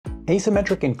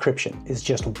Asymmetric encryption is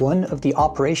just one of the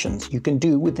operations you can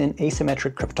do within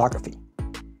asymmetric cryptography.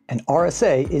 And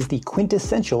RSA is the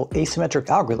quintessential asymmetric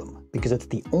algorithm because it's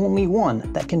the only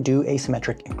one that can do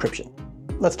asymmetric encryption.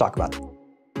 Let's talk about it.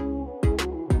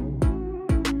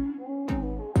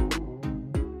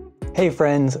 Hey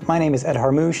friends, my name is Ed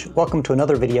Harmouche. Welcome to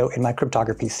another video in my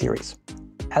cryptography series.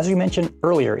 As we mentioned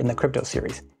earlier in the crypto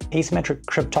series, asymmetric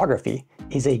cryptography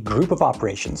is a group of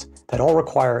operations that all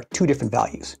require two different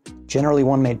values, generally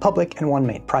one made public and one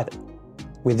made private.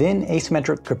 Within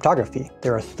asymmetric cryptography,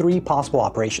 there are three possible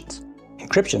operations: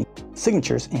 encryption,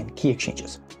 signatures, and key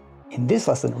exchanges. In this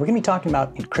lesson, we're going to be talking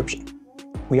about encryption.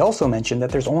 We also mentioned that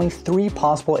there's only three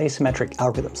possible asymmetric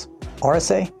algorithms: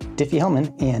 RSA,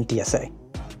 Diffie-Hellman, and DSA.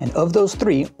 And of those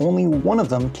three, only one of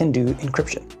them can do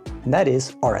encryption, and that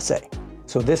is RSA.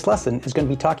 So this lesson is going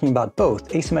to be talking about both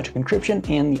asymmetric encryption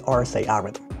and the RSA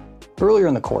algorithm. Earlier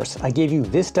in the course, I gave you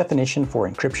this definition for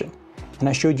encryption, and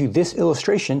I showed you this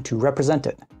illustration to represent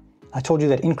it. I told you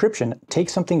that encryption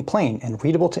takes something plain and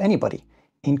readable to anybody,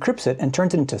 encrypts it, and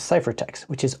turns it into ciphertext,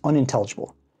 which is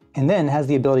unintelligible, and then has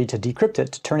the ability to decrypt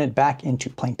it to turn it back into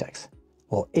plaintext.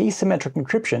 Well, asymmetric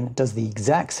encryption does the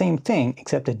exact same thing,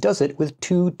 except it does it with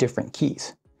two different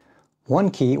keys.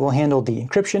 One key will handle the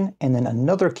encryption, and then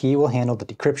another key will handle the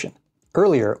decryption.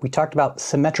 Earlier, we talked about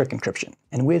symmetric encryption,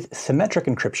 and with symmetric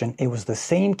encryption, it was the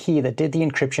same key that did the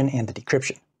encryption and the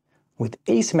decryption. With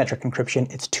asymmetric encryption,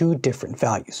 it's two different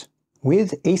values.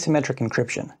 With asymmetric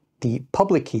encryption, the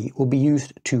public key will be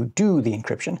used to do the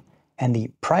encryption, and the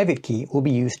private key will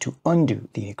be used to undo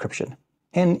the encryption.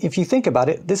 And if you think about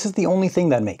it, this is the only thing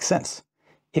that makes sense.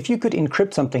 If you could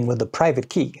encrypt something with the private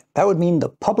key, that would mean the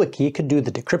public key could do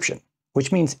the decryption,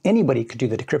 which means anybody could do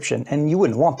the decryption, and you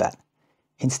wouldn't want that.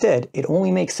 Instead, it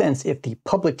only makes sense if the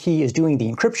public key is doing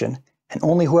the encryption, and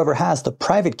only whoever has the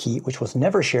private key, which was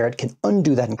never shared, can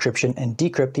undo that encryption and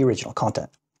decrypt the original content.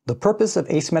 The purpose of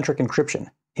asymmetric encryption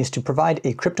is to provide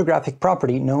a cryptographic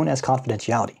property known as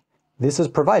confidentiality. This is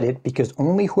provided because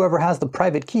only whoever has the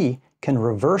private key can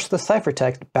reverse the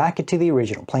ciphertext back into the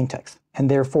original plaintext, and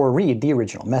therefore read the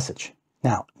original message.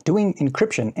 Now, doing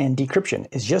encryption and decryption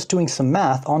is just doing some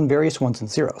math on various ones and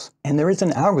zeros, and there is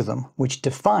an algorithm which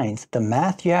defines the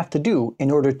math you have to do in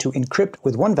order to encrypt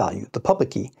with one value, the public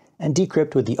key, and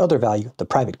decrypt with the other value, the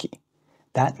private key.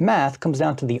 That math comes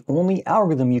down to the only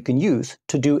algorithm you can use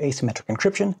to do asymmetric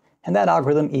encryption, and that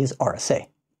algorithm is RSA.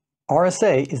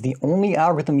 RSA is the only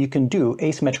algorithm you can do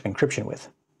asymmetric encryption with.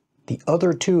 The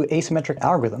other two asymmetric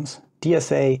algorithms,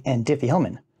 DSA and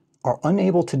Diffie-Hellman, are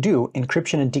unable to do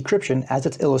encryption and decryption as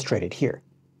it's illustrated here.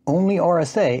 Only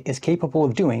RSA is capable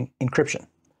of doing encryption.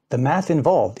 The math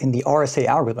involved in the RSA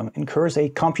algorithm incurs a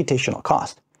computational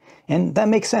cost. And that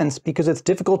makes sense because it's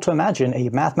difficult to imagine a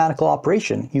mathematical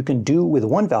operation you can do with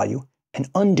one value and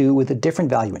undo with a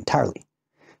different value entirely.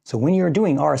 So when you're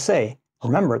doing RSA,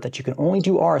 remember that you can only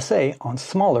do RSA on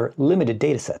smaller, limited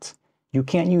datasets. You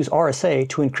can't use RSA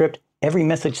to encrypt every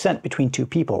message sent between two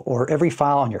people or every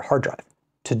file on your hard drive.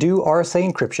 To do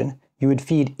RSA encryption, you would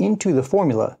feed into the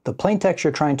formula the plaintext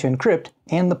you're trying to encrypt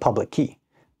and the public key.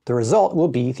 The result will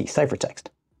be the ciphertext.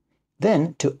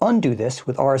 Then, to undo this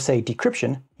with RSA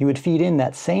decryption, you would feed in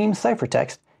that same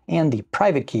ciphertext and the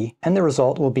private key, and the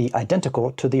result will be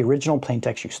identical to the original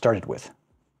plaintext you started with.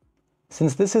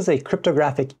 Since this is a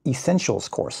cryptographic essentials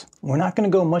course, we're not going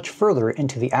to go much further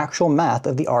into the actual math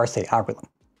of the RSA algorithm.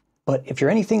 But if you're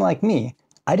anything like me,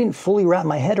 I didn't fully wrap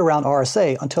my head around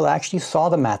RSA until I actually saw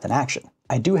the math in action.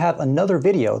 I do have another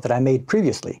video that I made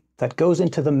previously that goes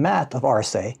into the math of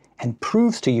RSA and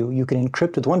proves to you you can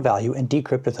encrypt with one value and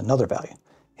decrypt with another value.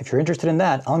 If you're interested in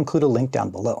that, I'll include a link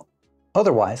down below.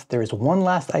 Otherwise, there is one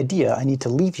last idea I need to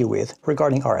leave you with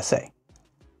regarding RSA.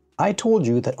 I told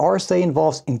you that RSA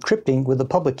involves encrypting with the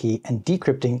public key and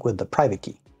decrypting with the private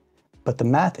key. But the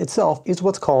math itself is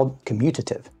what's called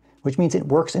commutative, which means it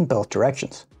works in both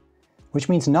directions. Which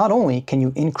means not only can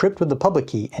you encrypt with the public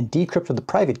key and decrypt with the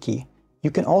private key, you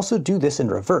can also do this in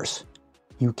reverse.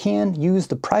 You can use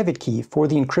the private key for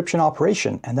the encryption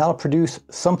operation, and that'll produce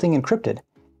something encrypted,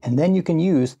 and then you can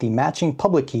use the matching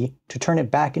public key to turn it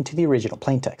back into the original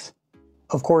plaintext.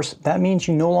 Of course, that means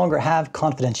you no longer have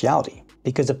confidentiality,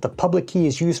 because if the public key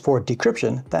is used for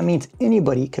decryption, that means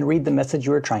anybody can read the message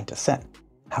you are trying to send.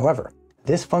 However,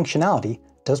 this functionality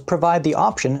does provide the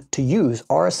option to use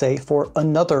RSA for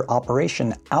another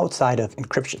operation outside of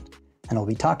encryption, and I'll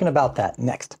be talking about that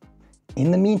next.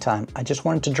 In the meantime, I just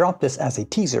wanted to drop this as a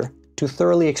teaser to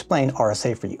thoroughly explain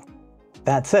RSA for you.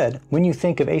 That said, when you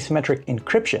think of asymmetric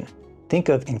encryption, think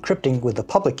of encrypting with the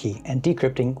public key and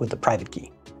decrypting with the private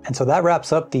key. And so that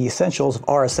wraps up the essentials of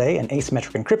RSA and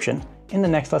asymmetric encryption, In the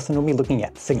next lesson, we'll be looking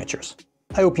at signatures.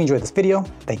 I hope you enjoyed this video.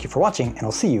 Thank you for watching, and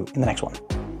I'll see you in the next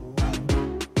one.